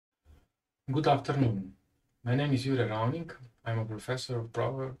Good afternoon. My name is Jure Ravnik. I'm a professor of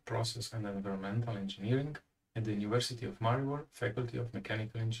process and environmental engineering at the University of Maribor, Faculty of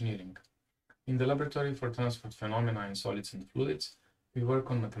Mechanical Engineering. In the Laboratory for Transport Phenomena in Solids and Fluids, we work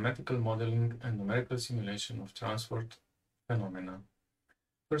on mathematical modeling and numerical simulation of transport phenomena.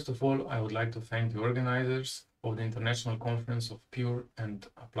 First of all, I would like to thank the organizers of the International Conference of Pure and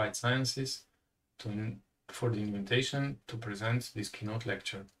Applied Sciences for the invitation to present this keynote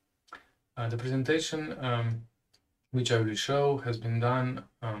lecture. The presentation which I will show has been done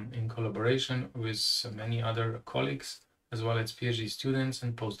in collaboration with many other colleagues, as well as PhD students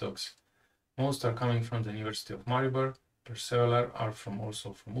and postdocs. Most are coming from the University of Maribor, but several are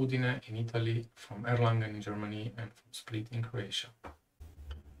also from Udine in Italy, from Erlangen in Germany, and from Split in Croatia.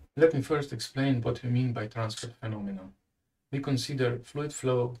 Let me first explain what we mean by transport phenomena. We consider fluid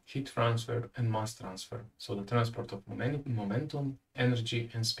flow, heat transfer, and mass transfer, so the transport of momentum, energy,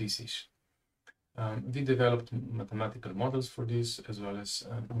 and species. We developed mathematical models for this, as well as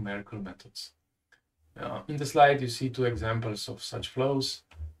numerical methods. In the slide, you see two examples of such flows.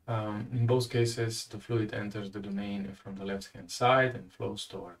 In both cases, the fluid enters the domain from the left-hand side and flows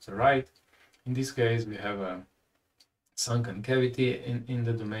towards the right. In this case, we have a sunken cavity in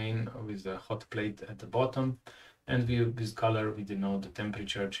the domain with a hot plate at the bottom, and with color we denote the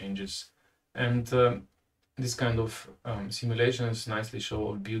temperature changes. And this kind of simulations nicely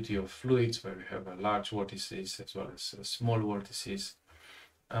show the beauty of fluids, where we have large vortices as well as small vortices.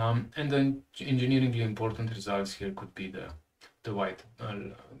 And then engineeringly important results here could be the white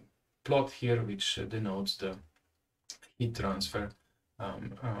plot here, which denotes the heat transfer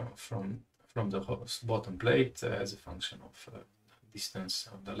from the bottom plate as a function of distance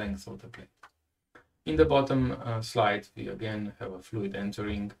of the length of the plate. In the bottom slide, we again have a fluid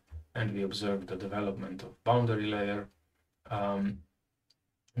entering, and we observe the development of boundary layer.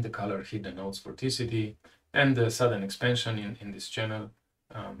 The color here denotes vorticity, and the sudden expansion in this channel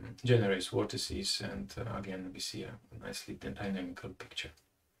generates vortices, and again we see a nicely dynamical picture.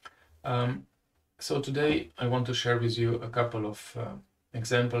 So today I want to share with you a couple of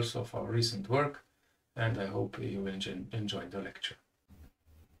examples of our recent work, and I hope you will enjoy the lecture.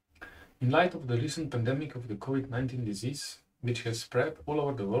 In light of the recent pandemic of the COVID-19 disease, which has spread all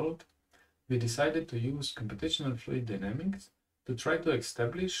over the world, we decided to use computational fluid dynamics to try to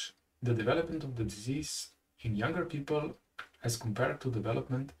establish the development of the disease in younger people as compared to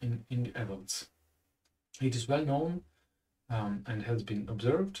development in adults. It is well known and has been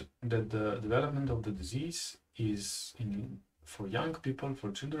observed that the development of the disease is, for young people,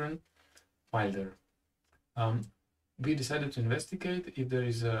 for children, milder. We decided to investigate if there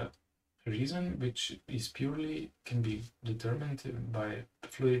is a reason which is purely can be determined by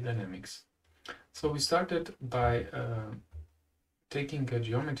fluid dynamics. So we started by taking a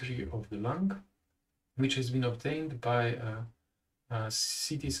geometry of the lung, which has been obtained by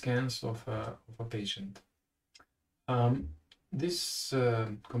CT scans of a patient. This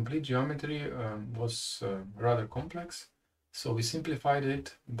complete geometry was rather complex, so we simplified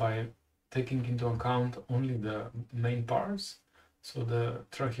it by taking into account only the main parts, so the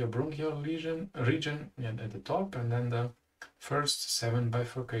tracheobronchial region at the top, and then the first 7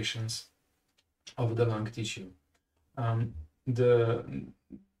 bifurcations of the lung tissue. The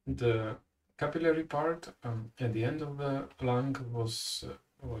capillary part at the end of the lung was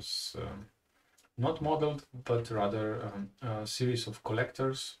not modeled, but rather a series of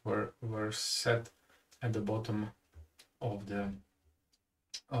collectors were set at the bottom of the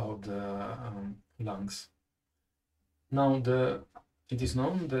lungs. Now it is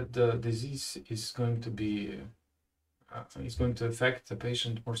known that the disease is going to affect the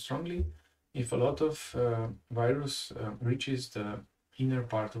patient more strongly if a lot of virus reaches the inner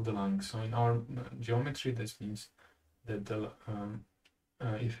part of the lung. So in our geometry, this means that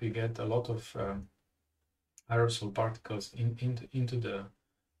if we get a lot of aerosol particles into the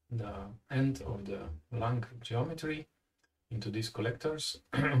end of the lung geometry, into these collectors,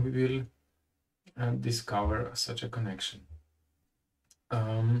 we will discover such a connection.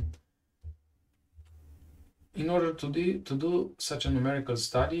 In order to do such a numerical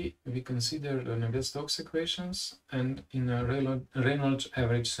study, we consider the Navier-Stokes equations, and in a Reynolds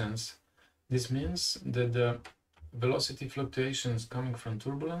average sense. This means that the velocity fluctuations coming from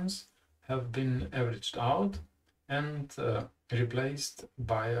turbulence have been averaged out and replaced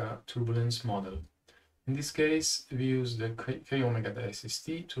by a turbulence model. In this case, we use the K omega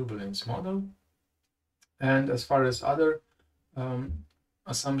SST turbulence model, and as far as other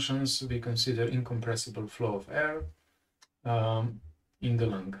assumptions, we consider incompressible flow of air in the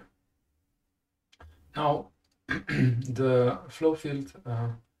lung. Now, the flow field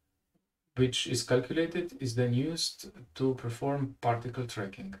which is calculated, is then used to perform particle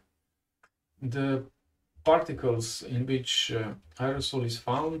tracking. The particles in which aerosol is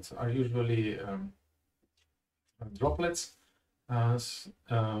found are usually droplets.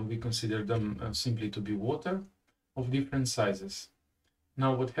 We consider them simply to be water of different sizes.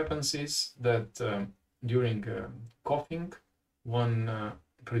 Now what happens is that during coughing, one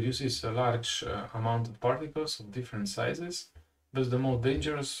produces a large amount of particles of different sizes, but the more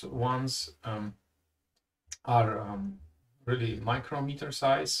dangerous ones are really micrometer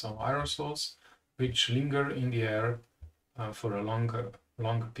size, so aerosols, which linger in the air for a longer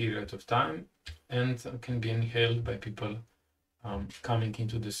period of time and can be inhaled by people coming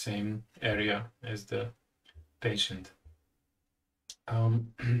into the same area as the patient.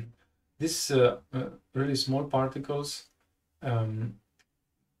 These really small particles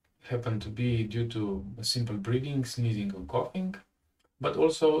happen to be due to simple breathing, sneezing, or coughing, but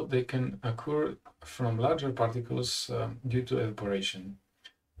also they can occur from larger particles due to evaporation.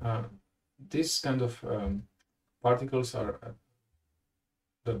 These kind of particles are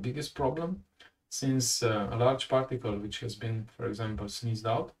the biggest problem, since a large particle which has been, for example, sneezed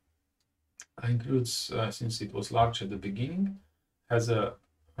out includes, since it was large at the beginning, has a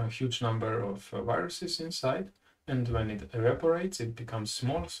huge number of viruses inside, and when it evaporates, it becomes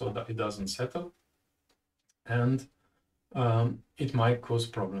small so that it doesn't settle, and it might cause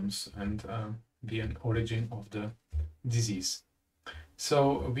problems and be an origin of the disease.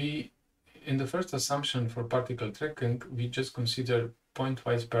 So in the first assumption for particle tracking, we just consider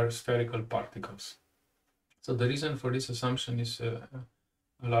pointwise spherical particles. So the reason for this assumption is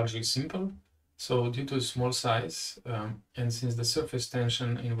largely simple. So due to small size, and since the surface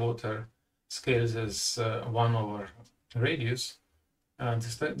tension in water scales as 1 over radius,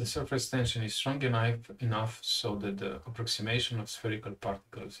 the surface tension is strong enough so that the approximation of spherical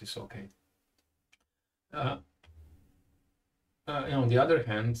particles is okay. On the other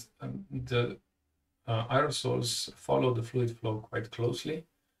hand, the aerosols follow the fluid flow quite closely,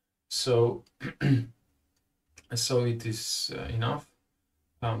 so it is enough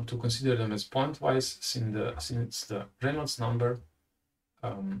to consider them as pointwise, since the Reynolds number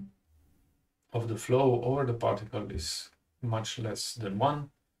of the flow over the particle is much less than 1,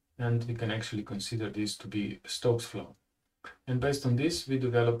 and we can actually consider this to be Stokes flow. And based on this, we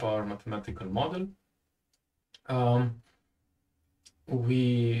develop our mathematical model.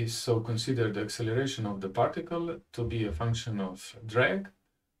 We consider the acceleration of the particle to be a function of drag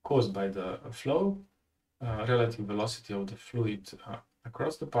caused by the flow, relative velocity of the fluid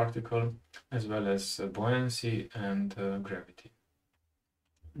across the particle, as well as buoyancy and gravity.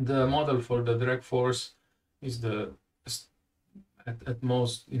 The model for the drag force is in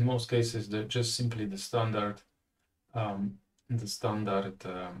most cases just simply the standard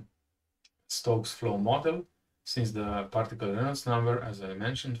Stokes flow model, since the particle Reynolds number, as I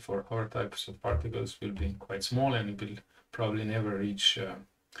mentioned, for our types of particles will be quite small, and it will probably never reach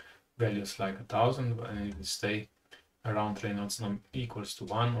values like 1,000, and it will stay around Reynolds number equals to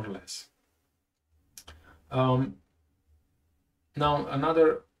 1 or less. Now,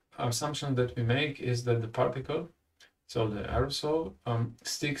 another assumption that we make is that the particle, so the aerosol,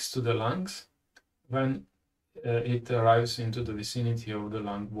 sticks to the lungs when it arrives into the vicinity of the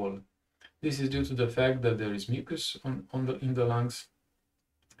lung wall. This is due to the fact that there is mucus in the lungs,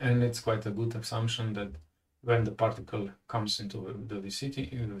 and it's quite a good assumption that when the particle comes into the vicinity,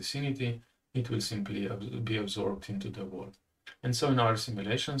 it will simply be absorbed into the wall. And so in our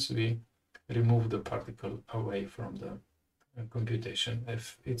simulations, we remove the particle away from the computation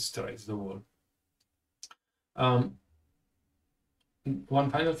if it strikes the wall. One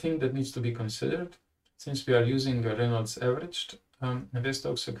final thing that needs to be considered, since we are using a Reynolds averaged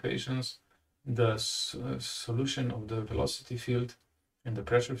Stokes equations, the solution of the velocity field and the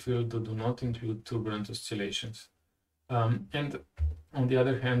pressure field do not include turbulent oscillations. And on the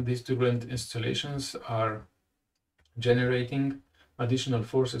other hand, these turbulent oscillations are generating additional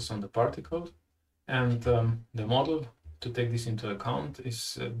forces on the particle, and the model to take this into account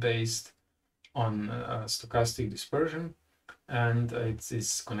is based on stochastic dispersion, and it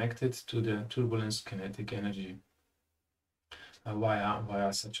is connected to the turbulence kinetic energy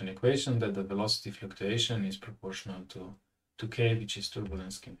via such an equation that the velocity fluctuation is proportional to K, which is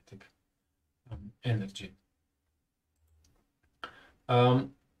turbulence kinetic energy. Now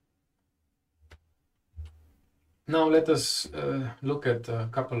let us look at a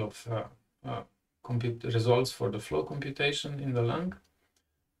couple of results for the flow computation in the lung.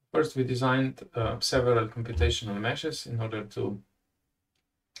 First, we designed several computational meshes in order to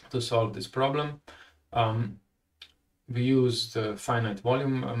solve this problem. we used the finite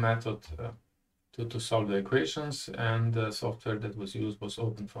volume method to solve the equations, and the software that was used was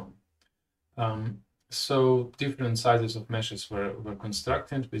OpenFOAM. So different sizes of meshes were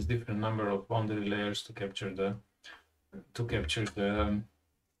constructed with different number of boundary layers to capture the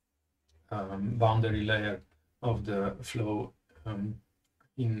boundary layer of the flow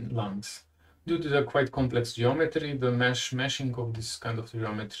in lungs. Due to the quite complex geometry, the meshing of this kind of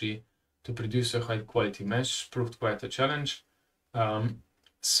geometry to produce a high quality mesh proved quite a challenge.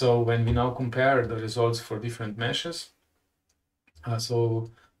 So when we now compare the results for different meshes,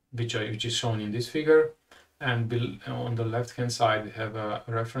 which is shown in this figure, and on the left hand side we have a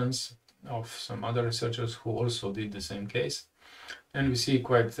reference of some other researchers who also did the same case, and we see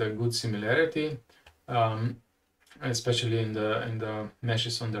quite a good similarity, especially in the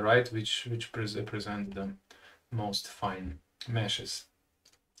meshes on the right, which present the most fine meshes.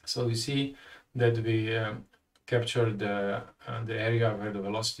 So we see that we capture the area where the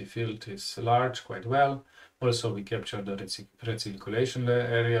velocity field is large quite well. Also, we capture the recirculation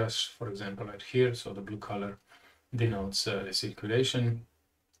areas, for example, right here. So the blue color denotes recirculation.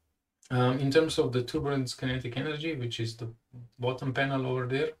 In terms of the turbulence kinetic energy, which is the bottom panel over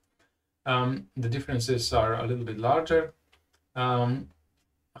there, the differences are a little bit larger.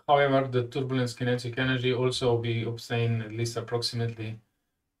 However, the turbulence kinetic energy also we obtain at least approximately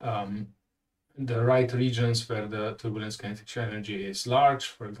the right regions where the turbulence kinetic energy is large,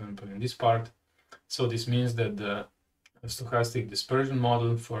 for example, in this part. So this means that the stochastic dispersion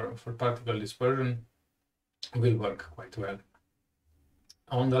model for particle dispersion will work quite well.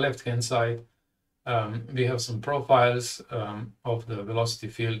 On the left-hand side, we have some profiles of the velocity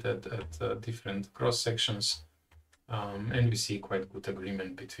field at different cross sections, and we see quite good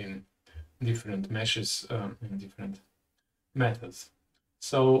agreement between different meshes and different methods.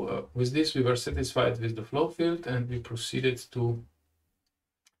 So with this, we were satisfied with the flow field, and we proceeded to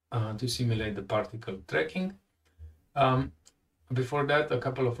simulate the particle tracking. Before that, a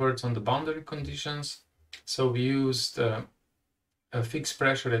couple of words on the boundary conditions. So we used a fixed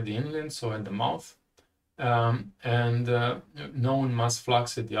pressure at the inlet, so at the mouth, and known mass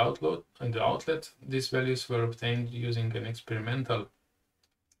flux at the outlet. These values were obtained using an experimental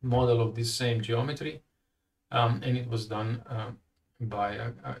model of this same geometry, and it was done by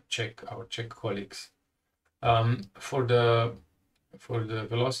our Czech colleagues. For the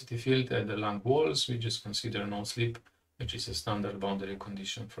velocity field at the lung walls, we just consider no slip, which is a standard boundary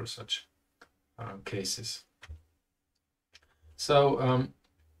condition for such cases. So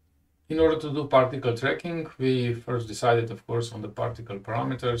in order to do particle tracking, we first decided, of course, on the particle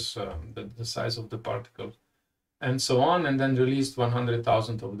parameters, the size of the particle, and so on, and then released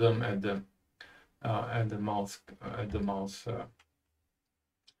 100,000 of them at the mouth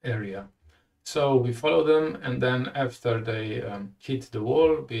area. So we follow them, and then after they hit the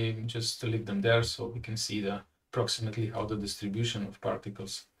wall, we just leave them there so we can see approximately how the distribution of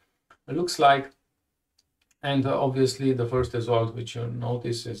particles looks like. And obviously, the first result which you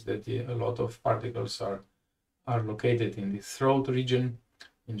notice is that a lot of particles are located in the throat region,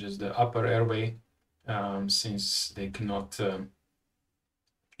 in just the upper airway, since they cannot,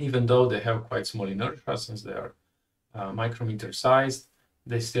 even though they have quite small inertia, since they are micrometer sized,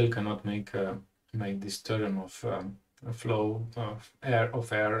 they still cannot make this turn of flow of air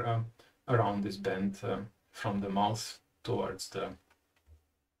around this bend from the mouth towards the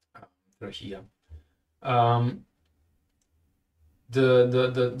trachea. The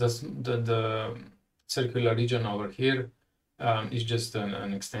circular region over here is just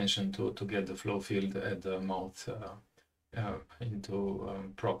an extension to get the flow field at the mouth into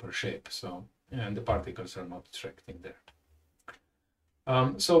proper shape. So, and the particles are not attracting there.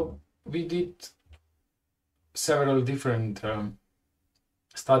 So we did several different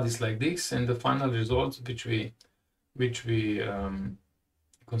studies like this, and the final results which we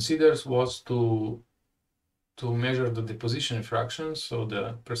considered was to measure the deposition fraction, so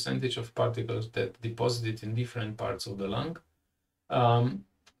the percentage of particles that deposited in different parts of the lung,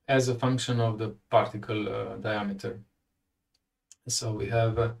 as a function of the particle diameter. So we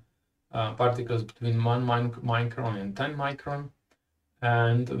have particles between 1 micron and 10 micron,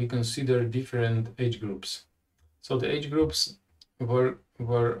 and we consider different age groups. So the age groups were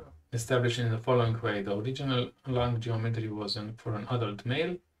established in the following way. The original lung geometry was for an adult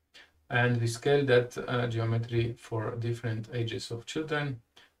male, and we scaled that geometry for different ages of children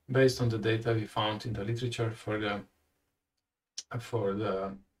based on the data we found in the literature for the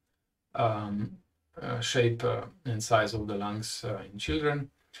shape and size of the lungs in children.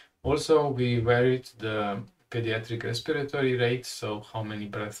 Also, we varied the pediatric respiratory rate, so how many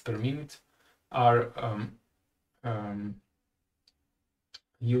breaths per minute are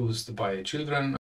used by children